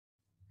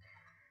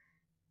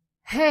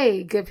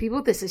Hey, good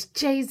people, this is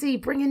Jay Z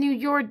bringing you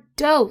your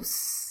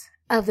dose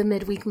of the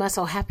midweek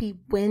muscle. Happy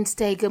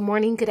Wednesday, good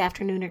morning, good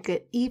afternoon, or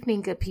good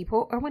evening, good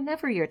people, or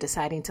whenever you're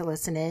deciding to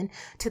listen in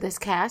to this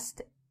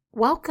cast.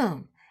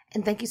 Welcome,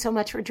 and thank you so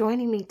much for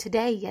joining me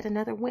today, yet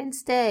another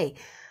Wednesday.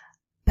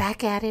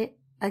 Back at it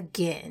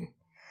again.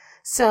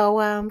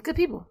 So, good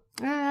people,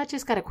 I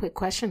just got a quick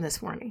question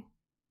this morning.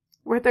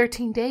 We're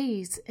 13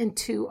 days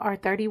into our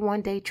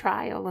 31-day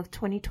trial of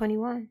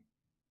 2021.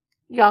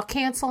 Y'all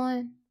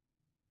canceling?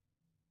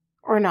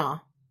 Or nah?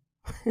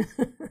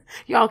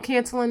 Y'all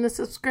canceling the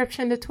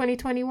subscription to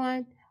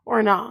 2021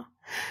 or nah?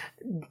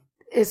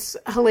 It's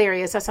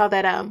hilarious. I saw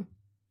that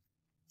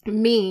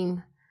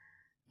meme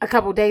a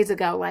couple days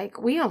ago.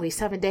 Like, we only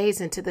 7 days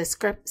into the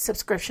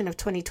subscription of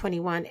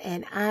 2021,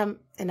 and I'm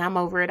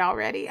over it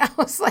already. I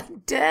was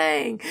like,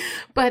 dang.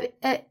 But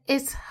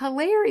it's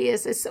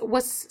hilarious. It's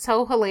what's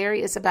so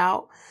hilarious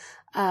about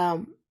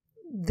that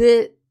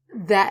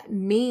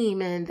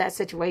meme and that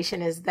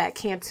situation is that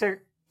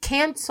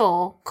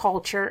cancel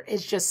culture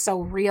is just so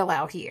real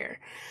out here.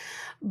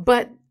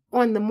 But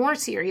on the more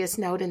serious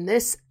note, and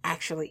this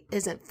actually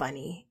isn't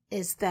funny,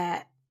 is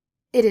that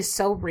it is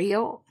so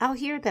real out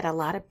here that a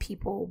lot of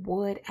people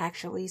would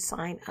actually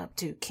sign up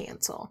to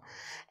cancel.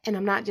 And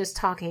I'm not just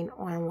talking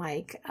on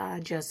like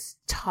just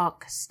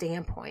talk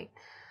standpoint.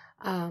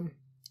 I'm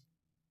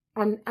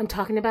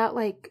talking about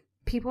like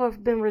people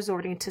have been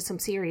resorting to some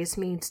serious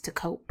means to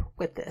cope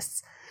with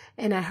this.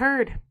 And I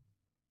heard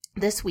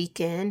this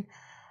weekend,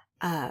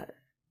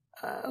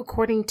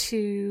 according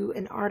to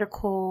an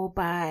article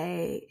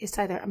by, it's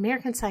either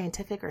American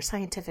Scientific or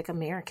Scientific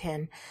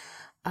American,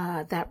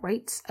 that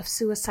rates of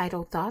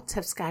suicidal thoughts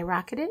have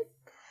skyrocketed,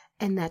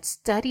 and that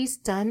studies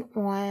done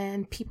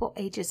on people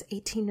ages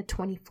 18 to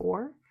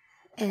 24,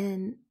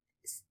 and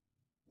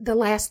the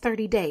last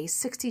 30 days,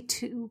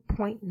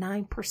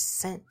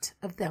 62.9%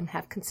 of them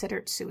have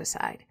considered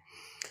suicide.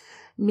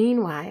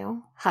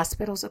 Meanwhile,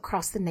 hospitals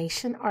across the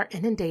nation are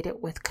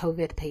inundated with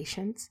COVID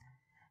patients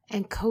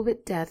and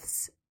COVID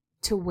deaths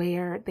to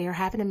where they are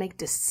having to make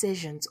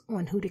decisions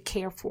on who to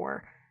care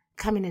for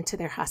coming into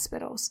their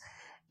hospitals,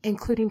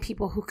 including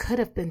people who could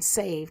have been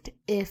saved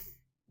if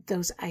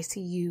those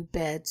ICU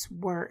beds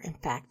were in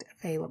fact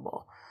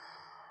available.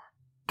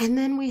 And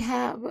then we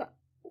have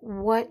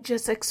what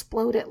just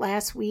exploded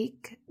last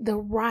week, the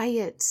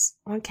riots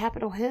on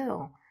Capitol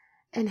Hill,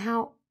 and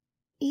how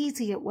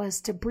easy it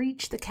was to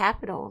breach the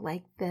Capitol,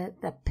 like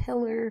the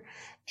pillar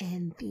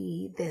and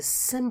the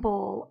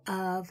symbol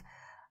of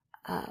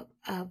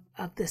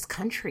this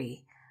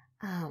country.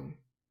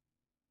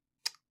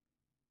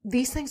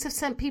 These things have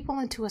sent people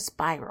into a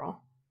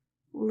spiral,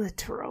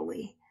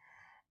 literally.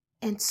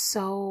 And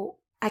so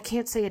I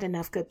can't say it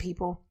enough, good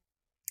people.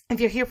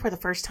 If you're here for the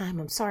first time,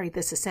 I'm sorry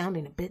this is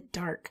sounding a bit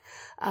dark,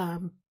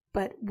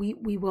 but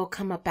we will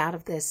come up out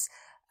of this.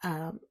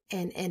 And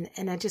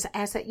I just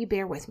ask that you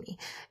bear with me.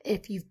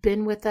 If you've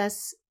been with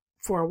us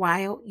for a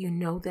while, you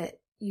know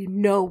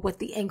what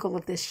the angle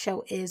of this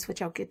show is,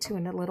 which I'll get to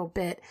in a little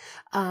bit.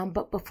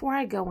 But before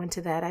I go into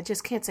that, I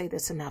just can't say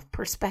this enough.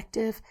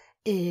 Perspective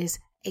is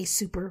a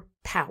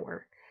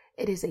superpower.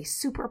 It is a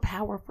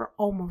superpower for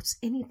almost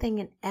anything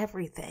and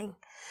everything.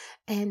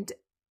 And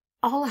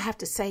all I have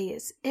to say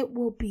is it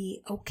will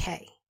be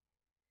okay.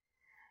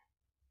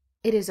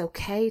 It is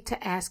okay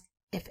to ask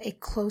if a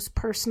close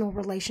personal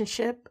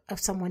relationship of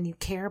someone you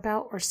care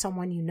about or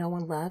someone you know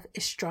and love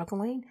is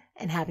struggling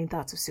and having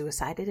thoughts of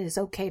suicide. It is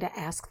okay to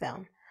ask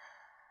them.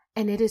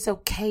 And it is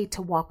okay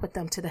to walk with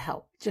them to the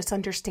help, just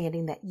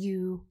understanding that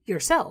you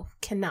yourself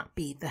cannot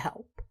be the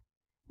help.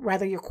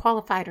 Whether you're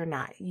qualified or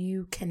not,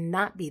 you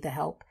cannot be the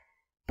help,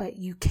 but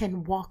you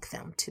can walk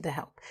them to the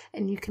help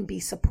and you can be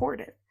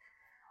supportive.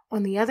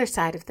 On the other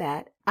side of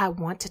that, I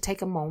want to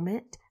take a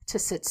moment to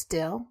sit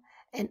still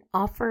and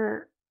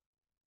offer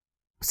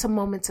some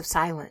moments of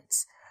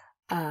silence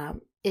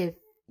if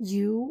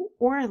you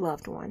or a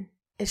loved one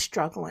is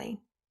struggling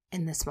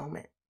in this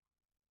moment.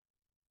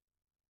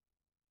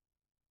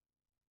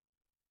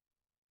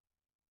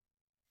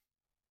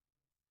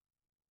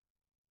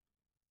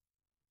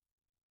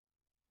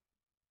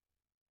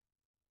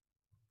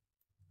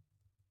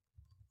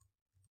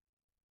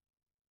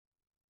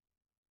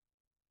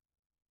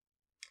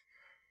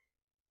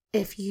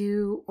 If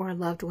you or a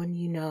loved one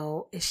you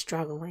know is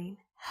struggling,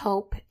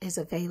 help is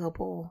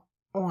available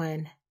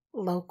on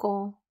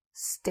local,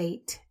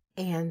 state,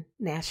 and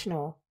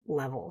national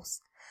levels.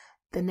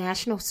 The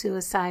National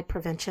Suicide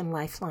Prevention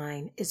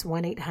Lifeline is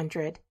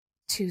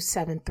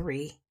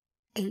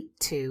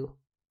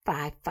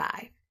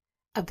 1-800-273-8255.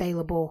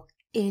 Available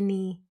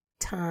any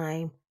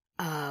time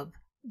of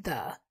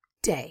the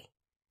day.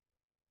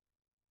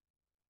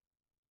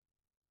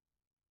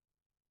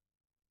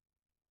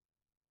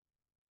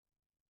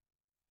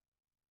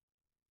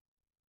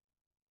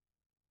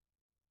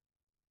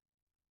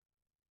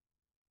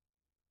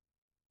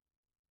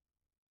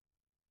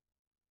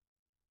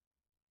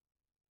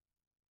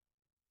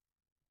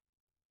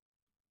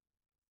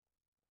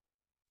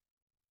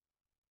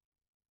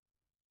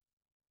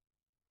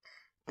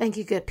 Thank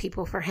you, good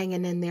people, for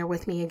hanging in there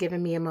with me and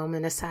giving me a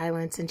moment of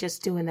silence and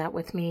just doing that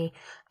with me.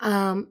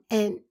 And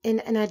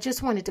I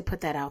just wanted to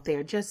put that out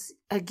there. Just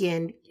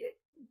again,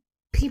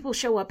 people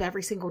show up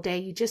every single day.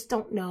 You just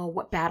don't know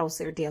what battles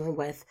they're dealing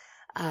with,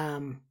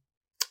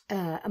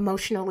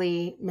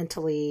 emotionally,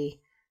 mentally,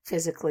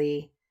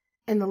 physically,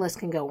 and the list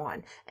can go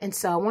on. And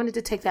so I wanted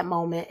to take that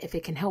moment. If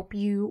it can help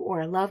you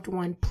or a loved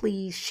one,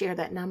 please share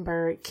that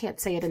number. Can't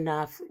say it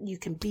enough. You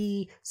can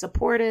be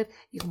supportive.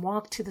 You can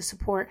walk to the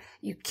support.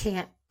 You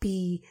can't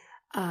be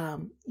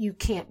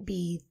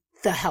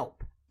the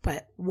help,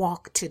 but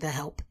walk to the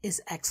help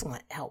is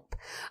excellent help.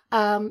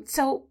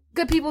 So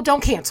good people,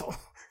 don't cancel.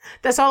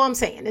 That's all I'm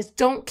saying is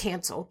don't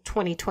cancel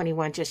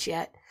 2021 just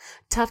yet.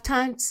 Tough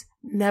times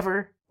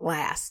never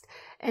last.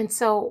 And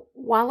so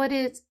while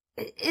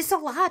it's a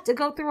lot to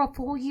go through a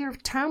full year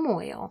of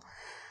turmoil,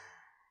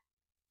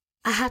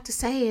 I have to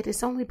say it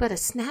is only but a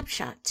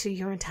snapshot to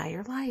your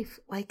entire life.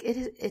 Like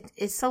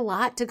it's a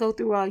lot to go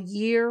through a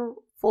year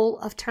full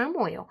of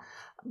turmoil,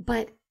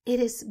 but it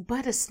is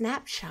but a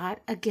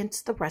snapshot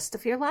against the rest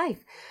of your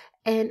life.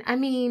 And I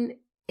mean,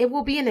 it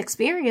will be an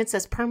experience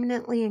that's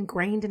permanently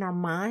ingrained in our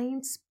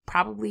minds,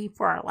 probably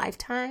for our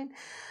lifetime,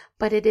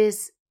 but it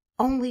is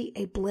only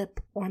a blip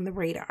on the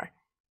radar.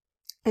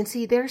 And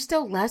see, there are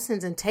still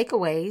lessons and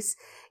takeaways,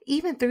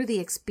 even through the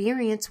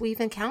experience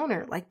we've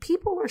encountered. Like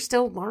people are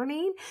still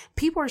learning,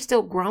 people are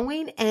still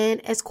growing,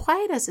 and as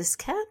quiet as it's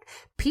kept,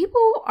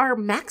 people are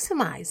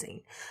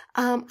maximizing.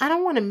 I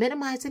don't want to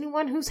minimize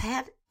anyone who's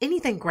had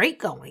anything great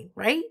going,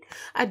 right?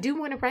 I do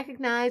want to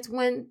recognize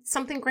when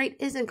something great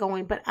isn't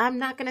going, but I'm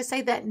not going to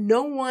say that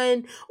no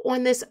one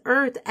on this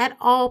earth at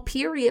all,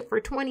 period, for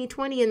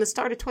 2020 and the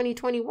start of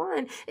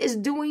 2021 is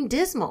doing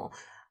dismal.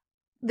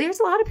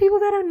 There's a lot of people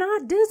that are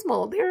not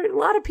dismal. There are a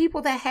lot of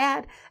people that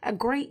had a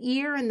great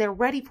year and they're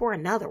ready for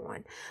another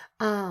one.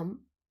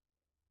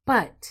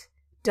 But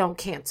don't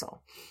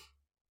cancel.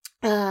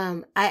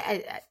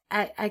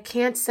 I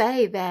can't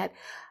say that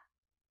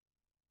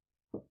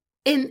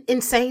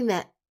in saying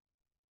that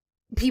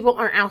people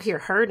aren't out here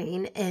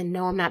hurting, and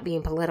no, I'm not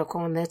being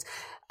political on this.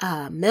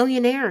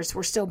 Millionaires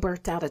were still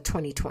birthed out of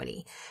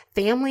 2020.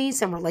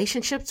 Families and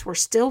relationships were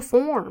still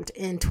formed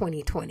in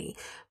 2020.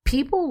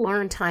 People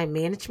learned time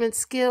management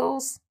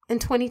skills in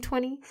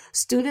 2020.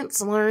 Students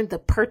learned the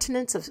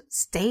pertinence of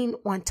staying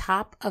on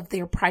top of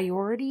their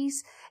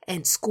priorities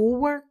and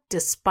schoolwork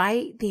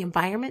despite the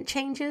environment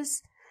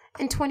changes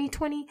in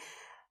 2020.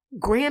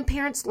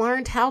 Grandparents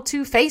learned how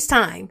to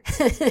FaceTime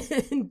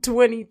in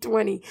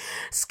 2020.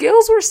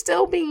 Skills were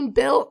still being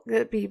built,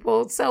 good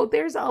people. So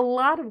there's a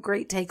lot of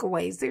great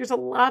takeaways. There's a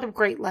lot of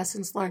great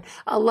lessons learned.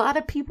 A lot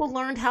of people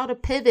learned how to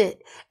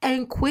pivot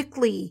and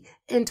quickly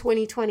in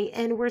 2020.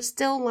 And we're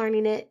still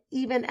learning it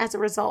even as a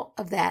result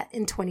of that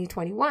in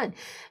 2021.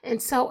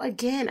 And so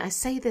again, I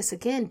say this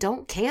again,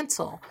 don't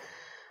cancel.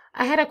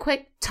 I had a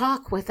quick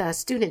talk with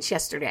students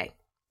yesterday.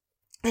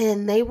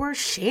 And they were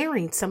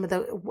sharing some of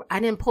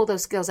I didn't pull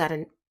those skills out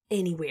of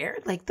anywhere.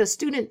 Like the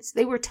students,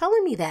 they were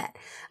telling me that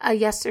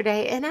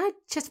yesterday. And I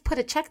just put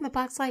a check in the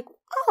box like,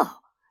 oh,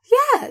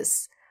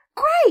 yes,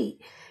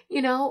 great.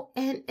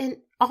 And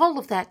all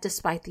of that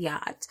despite the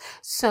odds.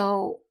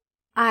 So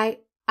I'm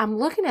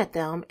looking at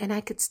them and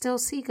I could still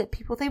see good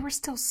people. They were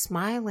still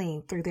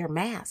smiling through their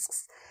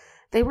masks.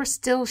 They were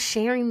still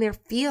sharing their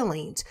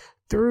feelings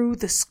through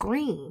the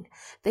screen.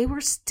 They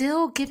were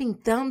still giving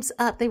thumbs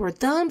up. They were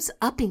thumbs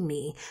upping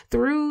me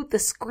through the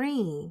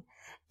screen.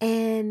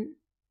 And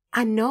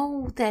I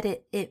know that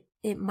it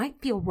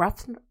might feel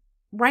rough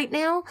right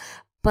now,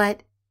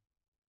 but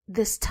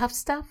this tough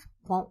stuff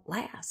won't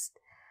last.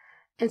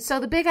 And so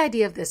the big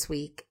idea of this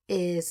week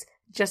is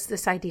just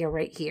this idea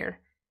right here.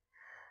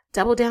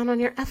 Double down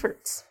on your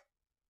efforts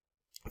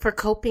for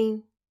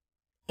coping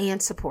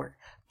and support.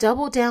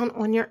 Double down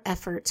on your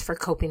efforts for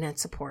coping and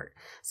support.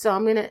 So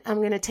I'm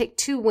gonna take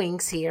two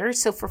wings here.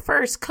 So for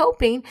first,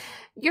 coping,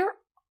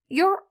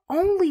 your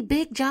only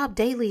big job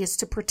daily is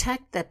to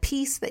protect the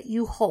peace that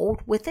you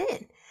hold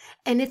within.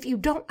 And if you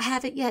don't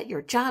have it yet,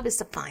 your job is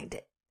to find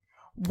it.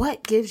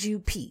 What gives you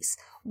peace?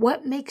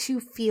 What makes you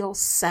feel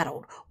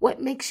settled? What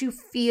makes you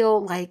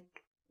feel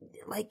like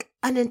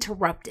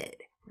uninterrupted,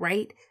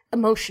 right?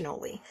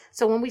 Emotionally.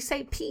 So when we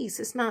say peace,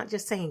 it's not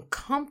just saying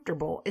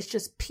comfortable. It's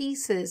just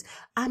pieces.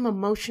 I'm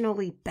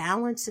emotionally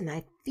balanced and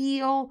I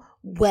feel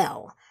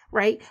well,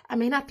 right? I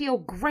may not feel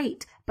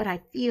great, but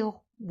I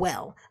feel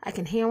well. I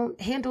can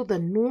handle the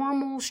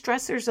normal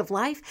stressors of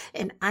life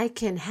and I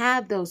can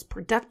have those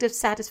productive,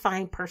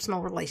 satisfying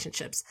personal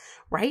relationships,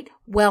 right?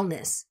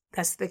 Wellness.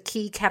 That's the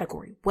key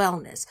category,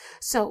 wellness.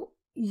 So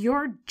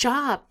your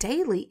job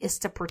daily is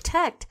to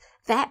protect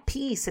that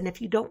peace. And if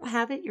you don't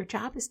have it, your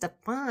job is to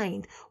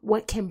find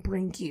what can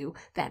bring you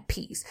that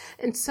peace.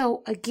 And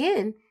so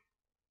again,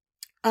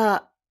 I'm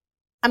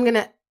going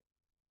to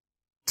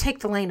take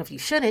the lane of you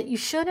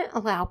shouldn't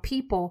allow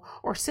people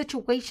or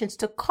situations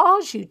to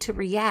cause you to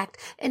react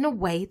in a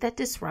way that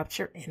disrupts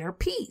your inner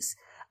peace.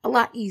 A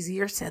lot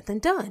easier said than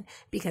done,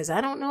 because I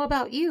don't know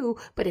about you,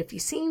 but if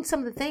you've seen some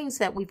of the things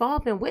that we've all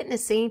been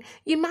witnessing,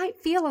 you might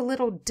feel a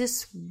little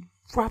disrupted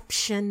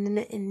disruption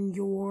in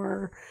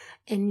your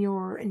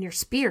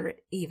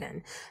spirit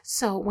even.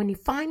 So when you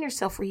find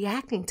yourself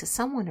reacting to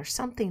someone or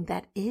something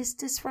that is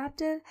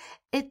disruptive,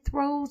 it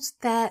throws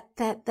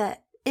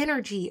that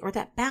energy or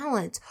that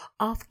balance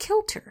off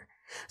kilter.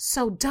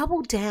 So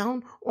double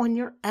down on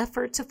your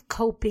efforts of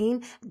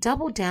coping,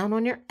 double down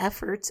on your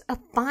efforts of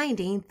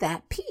finding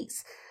that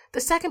peace.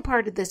 The second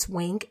part of this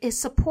wing is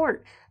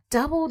support.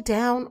 Double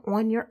down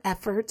on your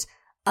efforts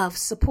of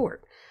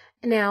support.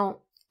 Now,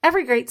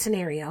 every great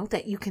scenario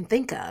that you can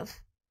think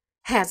of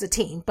has a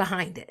team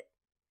behind it.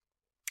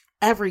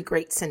 Every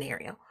great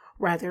scenario,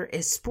 whether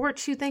it's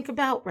sports you think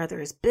about, whether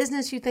it's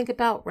business you think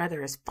about,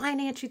 whether it's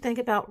finance you think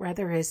about,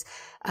 whether it's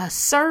a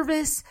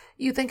service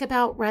you think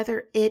about,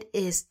 whether it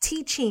is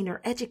teaching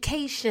or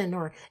education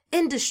or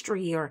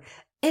industry or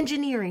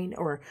engineering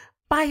or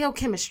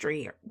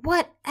biochemistry or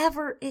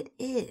whatever it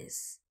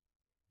is,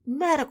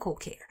 medical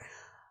care.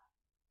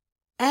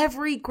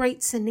 Every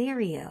great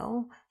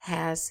scenario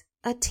has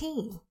a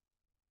team.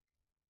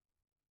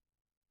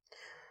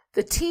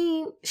 The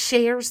team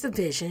shares the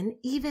vision,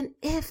 even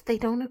if they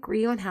don't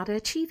agree on how to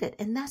achieve it,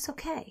 and that's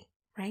okay,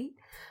 right?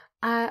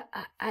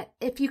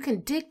 If you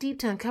can dig deep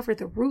to uncover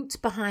the roots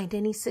behind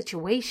any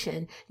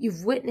situation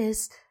you've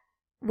witnessed,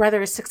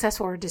 whether it's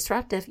successful or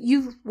disruptive,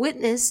 you've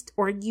witnessed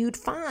or you'd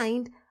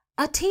find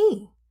a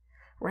team,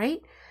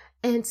 right?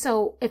 And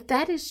so if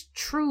that is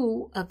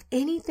true of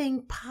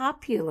anything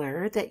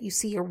popular that you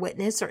see or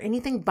witness, or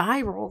anything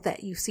viral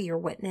that you see or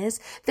witness,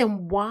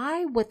 then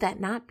why would that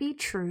not be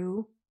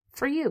true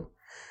for you?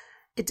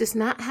 It does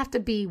not have to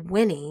be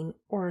winning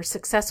or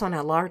success on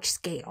a large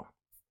scale.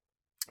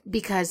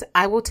 Because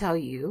I will tell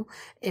you,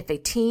 if a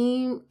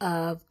team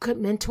of good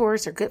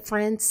mentors or good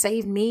friends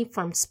saved me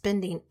from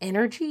spending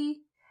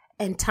energy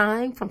and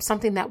time from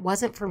something that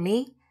wasn't for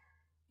me,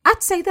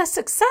 I'd say that's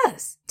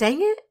success.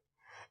 Dang it.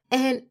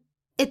 And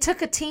it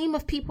took a team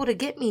of people to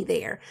get me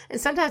there. And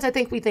sometimes I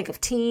think we think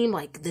of team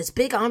like this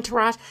big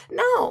entourage.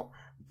 No.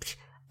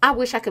 I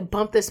wish I could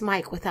bump this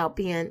mic without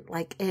being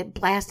like it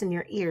blasting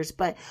your ears,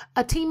 but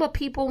a team of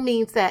people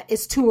means that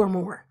it's two or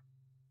more,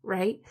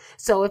 right?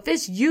 So if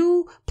it's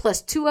you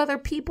plus two other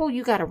people,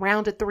 you got a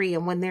round of three.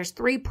 And when there's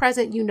three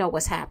present, you know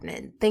what's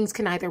happening. Things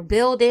can either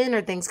build in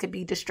or things can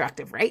be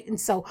destructive, right? And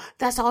so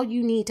that's all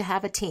you need to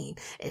have a team.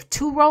 If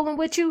two rolling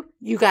with you,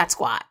 you got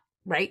squad,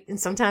 right? And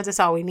sometimes that's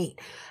all we need.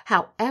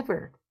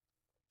 However,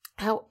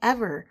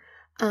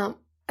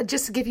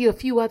 just to give you a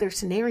few other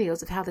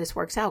scenarios of how this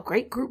works out.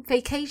 Great group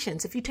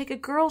vacations. If you take a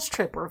girls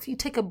trip, or if you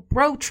take a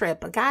bro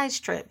trip, a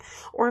guys trip,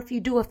 or if you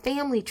do a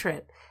family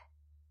trip,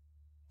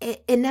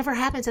 it never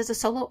happens as a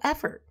solo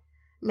effort.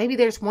 Maybe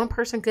there's one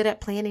person good at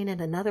planning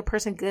and another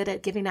person good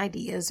at giving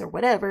ideas or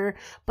whatever,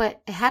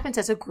 but it happens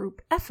as a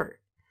group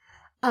effort.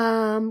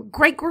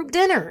 Great group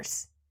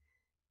dinners.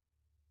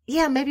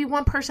 Yeah, maybe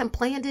one person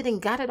planned it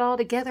and got it all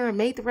together and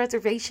made the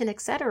reservation,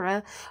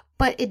 etc.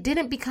 But it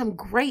didn't become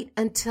great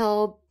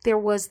until there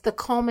was the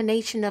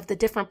culmination of the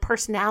different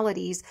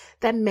personalities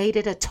that made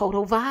it a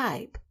total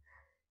vibe,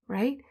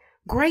 right?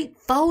 Great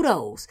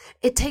photos.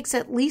 It takes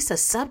at least a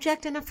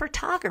subject and a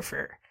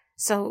photographer.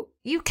 So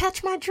you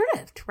catch my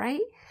drift,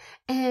 right?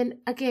 And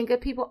again,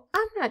 good people,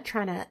 I'm not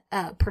trying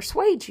to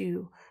persuade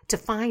you to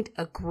find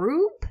a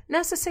group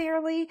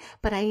necessarily,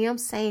 but I am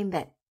saying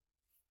that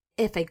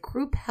if a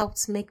group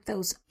helps make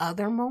those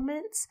other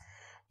moments,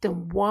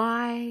 then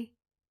why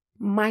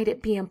might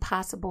it be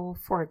impossible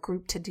for a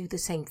group to do the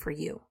same for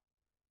you?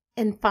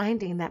 And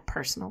finding that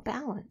personal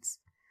balance.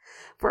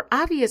 For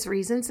obvious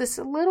reasons, it's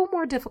a little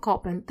more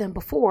difficult than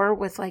before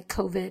with like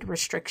COVID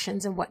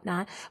restrictions and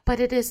whatnot, but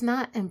it is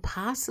not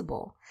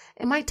impossible.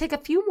 It might take a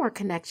few more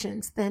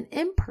connections than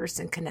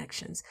in-person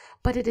connections,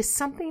 but it is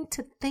something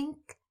to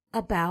think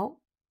about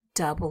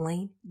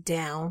doubling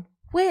down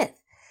with.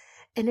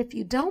 And if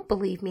you don't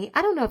believe me,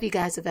 I don't know if you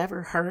guys have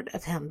ever heard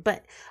of him,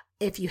 but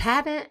if you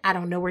haven't, I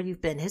don't know where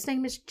you've been. His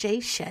name is Jay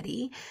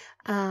Shetty.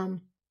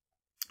 And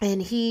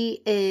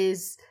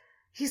he's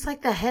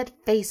like the head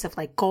face of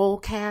like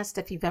Goalcast,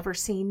 if you've ever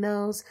seen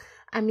those.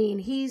 I mean,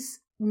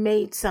 he's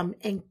made some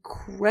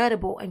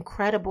incredible,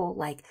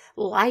 like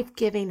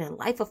life-giving and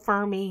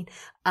life-affirming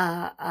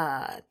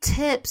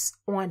tips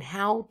on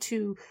how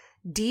to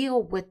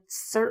deal with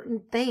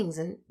certain things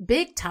and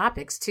big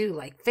topics too,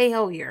 like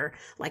failure,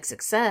 like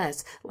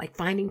success, like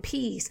finding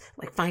peace,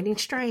 like finding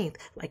strength,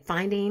 like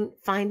finding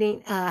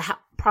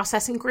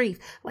processing grief.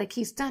 Like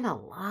he's done a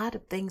lot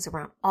of things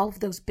around all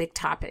of those big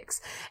topics,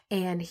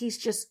 and he's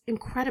just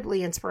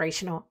incredibly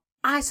inspirational.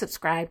 I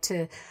subscribe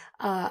to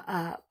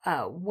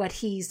what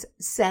he's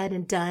said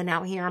and done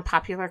out here in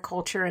popular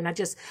culture, and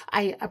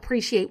I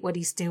appreciate what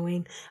he's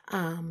doing.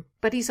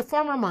 But he's a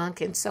former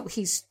monk, and so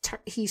he's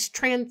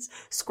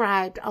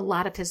transcribed a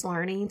lot of his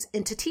learnings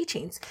into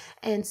teachings,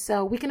 and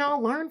so we can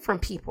all learn from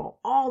people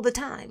all the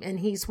time, and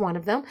he's one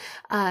of them.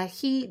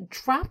 He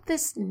dropped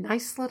this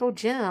nice little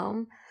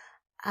gem,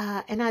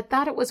 and I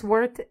thought it was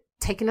worth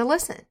taking a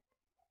listen.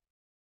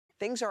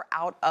 things are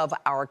out of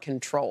our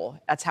control.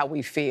 That's how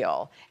we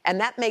feel.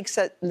 And that makes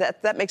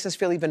us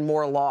feel even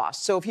more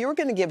lost. So if you were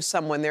going to give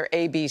someone their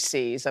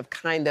ABCs of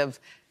kind of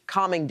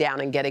calming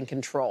down and getting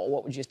control,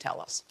 what would you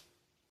tell us?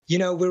 You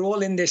know, we're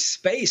all in this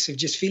space of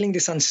just feeling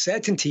this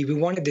uncertainty. We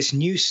wanted this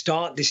new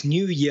start, this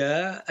new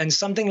year, and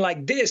something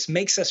like this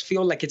makes us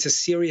feel like it's a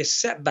serious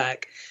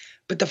setback.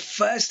 But the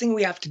first thing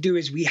we have to do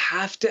is we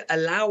have to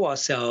allow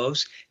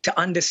ourselves to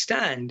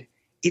understand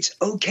it's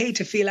okay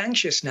to feel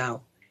anxious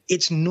now.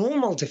 It's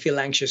normal to feel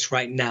anxious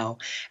right now.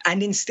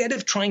 And instead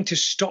of trying to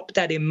stop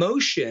that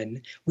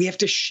emotion, we have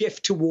to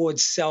shift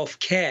towards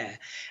self-care.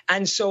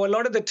 And so a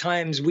lot of the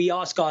times we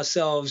ask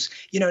ourselves,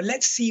 you know,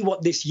 let's see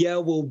what this year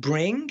will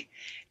bring.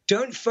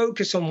 Don't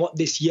focus on what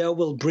this year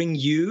will bring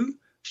you.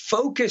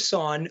 Focus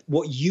on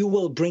what you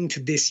will bring to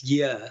this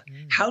year.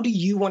 How do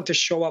you want to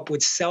show up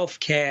with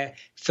self-care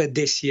for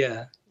this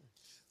year?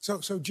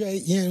 So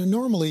Jay,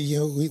 normally,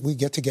 we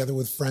get together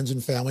with friends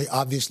and family.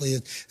 Obviously,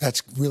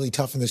 that's really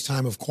tough in this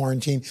time of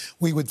quarantine.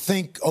 We would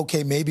think,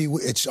 okay, maybe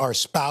it's our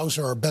spouse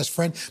or our best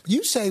friend. But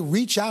you say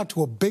reach out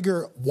to a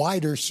bigger,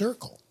 wider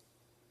circle.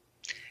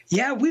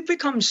 Yeah, we've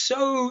become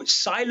so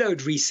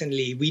siloed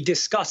recently. We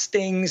discuss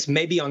things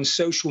maybe on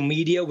social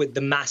media with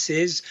the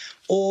masses,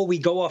 or we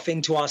go off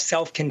into our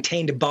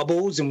self-contained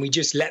bubbles and we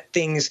just let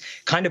things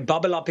kind of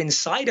bubble up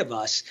inside of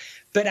us.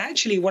 But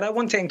actually, what I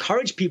want to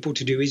encourage people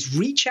to do is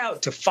reach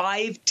out to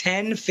 5,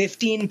 10,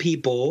 15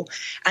 people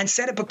and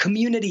set up a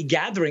community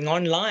gathering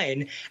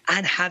online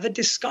and have a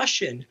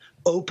discussion.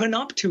 Open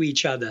up to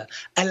each other.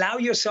 Allow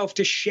yourself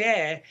to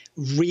share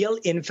real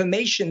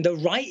information, the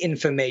right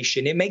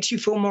information. It makes you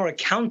feel more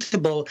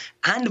accountable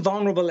and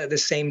vulnerable at the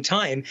same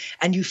time.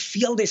 And you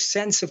feel this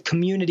sense of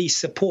community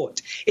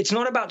support. It's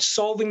not about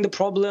solving the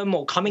problem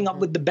or coming up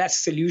with the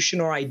best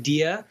solution or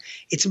idea.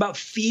 It's about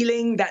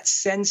feeling that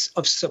sense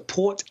of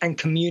support and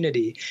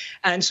community.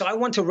 And so I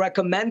want to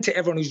recommend to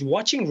everyone who's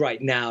watching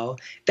right now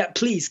that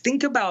please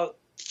think about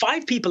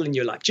 5 people in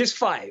your life, just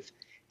 5,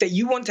 that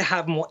you want to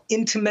have more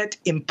intimate,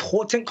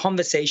 important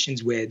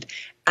conversations with.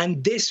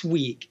 And this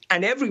week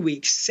and every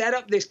week, set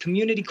up this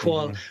community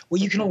call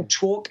where you can all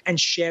talk and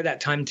share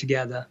that time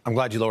together. I'm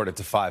glad you lowered it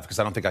to 5 because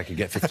I don't think I could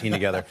get 15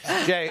 together.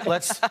 Jay,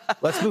 let's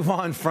move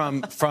on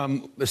from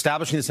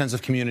establishing the sense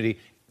of community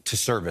to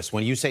service.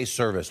 When you say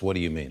service, what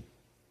do you mean?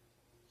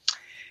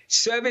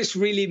 Service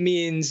really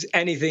means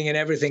anything and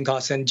everything,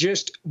 Carson.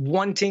 Just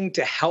wanting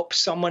to help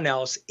someone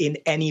else in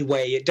any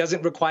way. It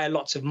doesn't require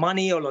lots of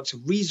money or lots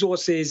of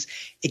resources.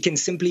 It can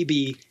simply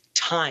be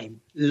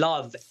time,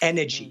 love,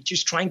 energy,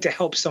 just trying to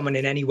help someone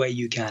in any way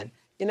you can.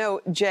 You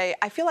know, Jay,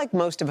 I feel like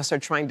most of us are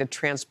trying to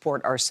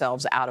transport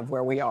ourselves out of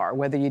where we are,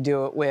 whether you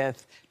do it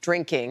with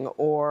drinking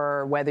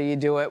or whether you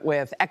do it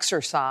with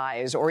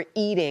exercise or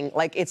eating.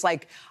 It's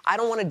like, I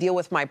don't want to deal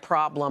with my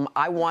problem.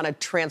 I want to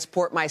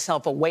transport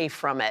myself away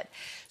from it.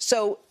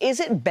 So is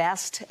it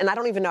best, and I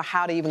don't even know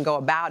how to even go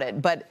about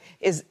it, but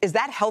is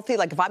that healthy?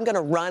 Like if I'm going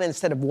to run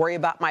instead of worry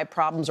about my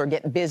problems or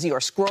get busy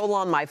or scroll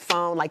on my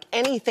phone, like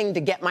anything to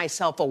get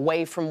myself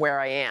away from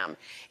where I am,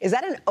 is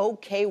that an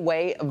okay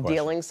way of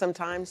dealing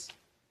sometimes?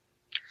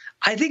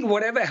 I think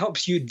whatever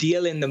helps you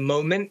deal in the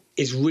moment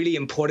is really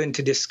important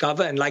to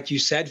discover. And like you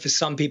said, for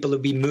some people,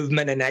 it'll be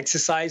movement and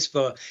exercise.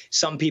 For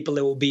some people,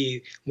 it will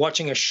be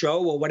watching a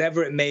show or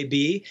whatever it may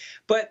be.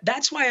 But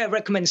that's why I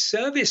recommend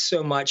service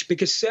so much,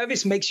 because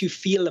service makes you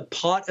feel a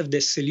part of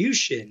the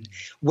solution.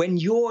 When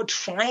you're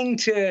trying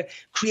to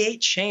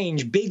create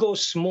change, big or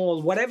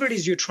small, whatever it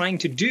is you're trying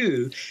to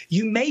do,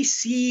 you may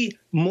see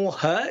more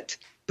hurt,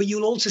 but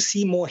you'll also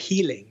see more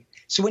healing.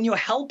 So when you're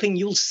helping,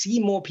 you'll see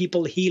more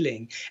people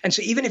healing. And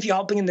so even if you're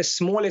helping in the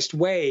smallest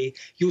way,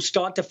 you'll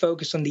start to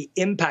focus on the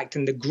impact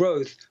and the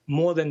growth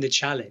more than the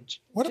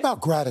challenge. What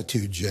about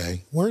gratitude,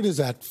 Jay? Where does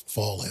that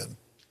fall in?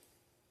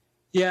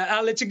 Yeah,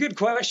 Al, it's a good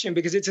question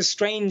because it's a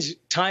strange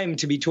time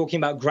to be talking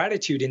about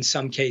gratitude in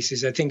some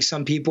cases. I think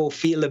some people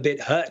feel a bit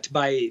hurt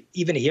by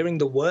even hearing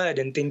the word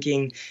and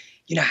thinking,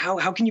 you know,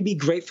 how can you be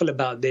grateful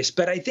about this?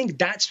 But I think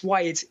that's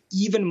why it's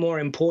even more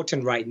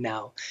important right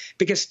now,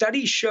 because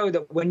studies show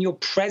that when you're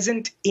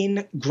present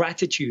in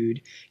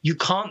gratitude, you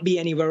can't be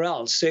anywhere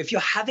else. So if you're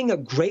having a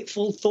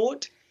grateful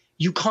thought,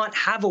 you can't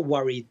have a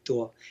worried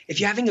thought. If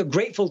you're having a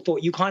grateful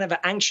thought, you can't have an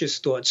anxious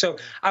thought. So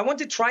I want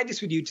to try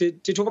this with you to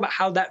talk about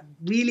how that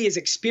really is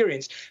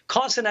experienced.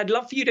 Carson, I'd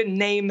love for you to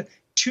name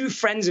 2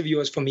 friends of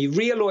yours for me,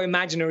 real or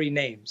imaginary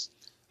names.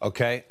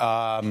 Okay.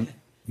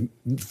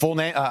 Full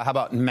name, how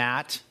about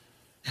Matt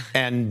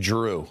and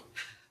Drew?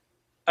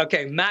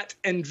 Okay, Matt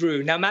and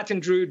Drew. Now, Matt and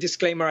Drew,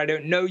 disclaimer, I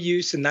don't know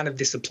you, so none of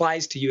this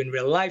applies to you in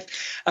real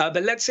life.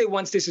 But let's say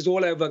once this is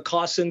all over,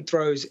 Carson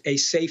throws a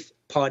safe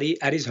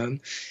party at his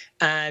home,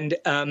 and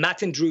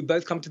Matt and Drew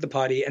both come to the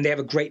party, and they have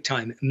a great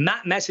time.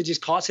 Matt messages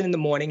Carson in the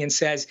morning and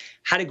says,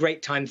 had a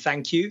great time,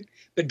 thank you.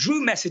 But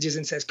Drew messages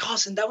and says,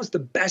 Carson, that was the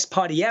best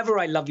party ever.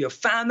 I love your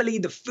family.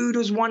 The food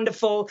was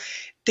wonderful.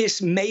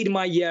 This made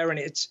my year, and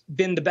it's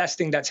been the best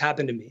thing that's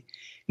happened to me.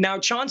 Now,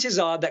 chances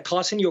are that,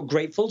 Carson, you're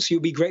grateful, so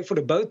you'll be grateful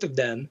to both of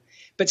them.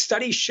 But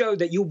studies show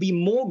that you'll be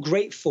more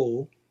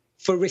grateful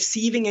for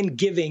receiving and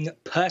giving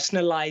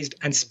personalized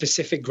and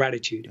specific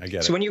gratitude. I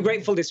get it. So when you're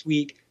grateful this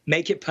week,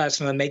 make it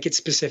personal and make it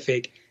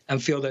specific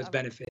and feel those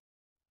benefits.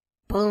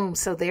 Boom.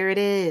 So there it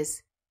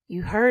is.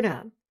 You heard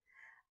him.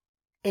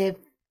 If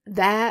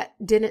that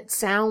didn't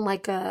sound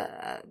like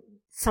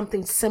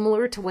something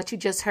similar to what you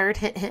just heard,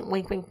 hint, hint,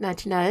 wink, wink,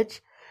 nudge,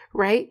 nudge,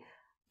 right?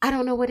 I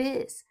don't know what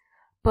is.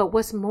 But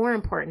what's more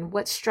important,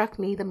 what struck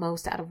me the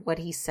most out of what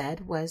he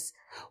said was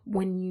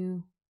when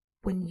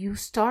you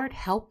start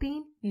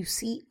helping, you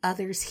see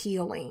others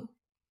healing.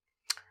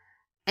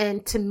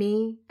 And to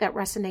me, that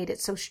resonated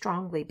so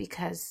strongly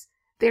because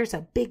there's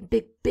a big,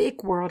 big,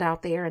 big world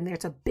out there, and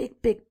there's a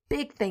big, big,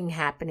 big thing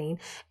happening.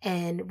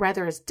 And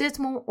whether it's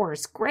dismal or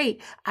it's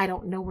great, I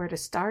don't know where to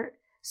start.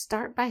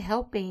 Start by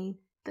helping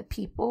the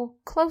people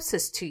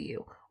closest to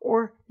you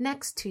or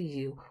next to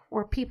you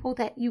or people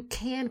that you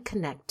can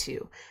connect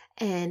to.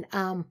 And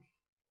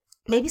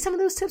maybe some of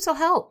those tips will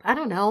help. I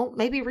don't know.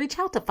 Maybe reach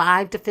out to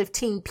 5 to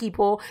 15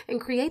 people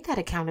and create that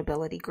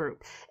accountability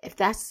group. If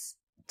that's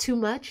too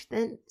much,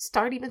 then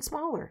start even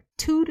smaller,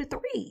 2 to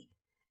 3,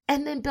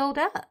 and then build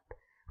up.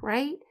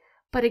 Right?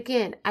 But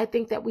again, I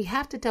think that we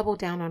have to double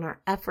down on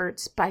our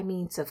efforts by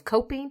means of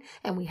coping,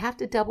 and we have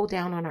to double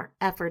down on our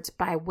efforts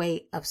by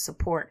way of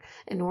support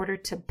in order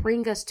to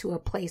bring us to a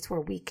place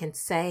where we can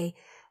say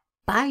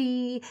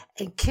bye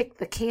and kick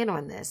the can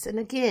on this. And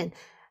again,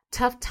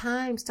 tough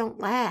times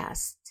don't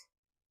last,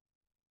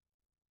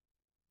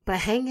 but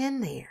hang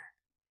in there.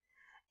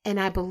 And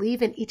I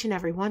believe in each and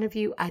every one of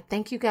you. I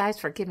thank you guys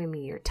for giving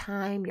me your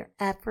time, your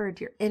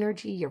effort, your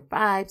energy, your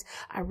vibes.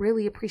 I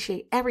really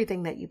appreciate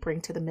everything that you bring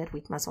to the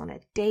Midweek Muscle on a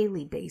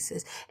daily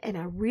basis. And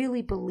I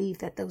really believe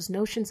that those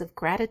notions of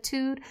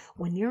gratitude,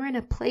 when you're in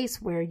a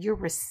place where you're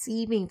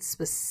receiving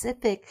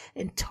specific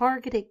and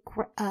targeted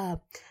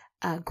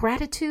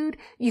gratitude,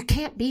 you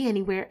can't be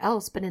anywhere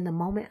else but in the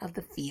moment of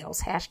the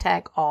feels.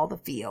 Hashtag all the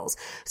feels.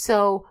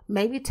 So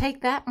maybe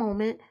take that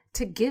moment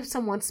to give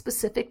someone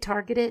specific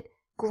targeted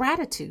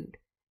gratitude,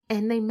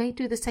 and they may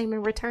do the same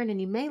in return,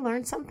 and you may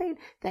learn something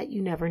that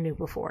you never knew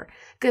before.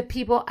 Good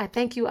people, I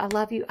thank you. I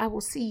love you. I will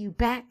see you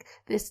back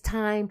this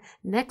time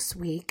next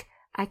week.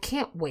 I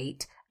can't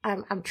wait.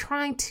 I'm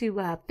trying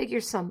to figure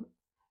some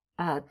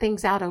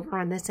things out over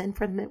on this end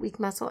for the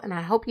Midweek Muscle, and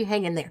I hope you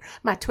hang in there.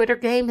 My Twitter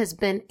game has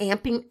been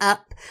amping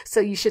up,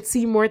 so you should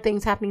see more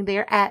things happening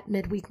there at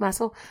Midweek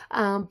Muscle.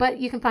 But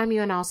you can find me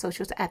on all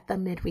socials at the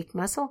Midweek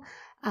Muscle,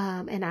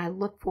 and I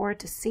look forward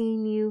to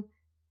seeing you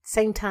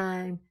same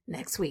time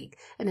next week.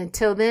 And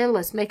until then,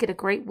 let's make it a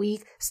great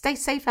week. Stay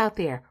safe out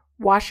there.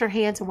 Wash your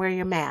hands and wear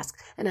your mask.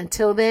 And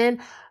until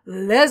then,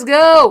 let's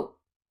go.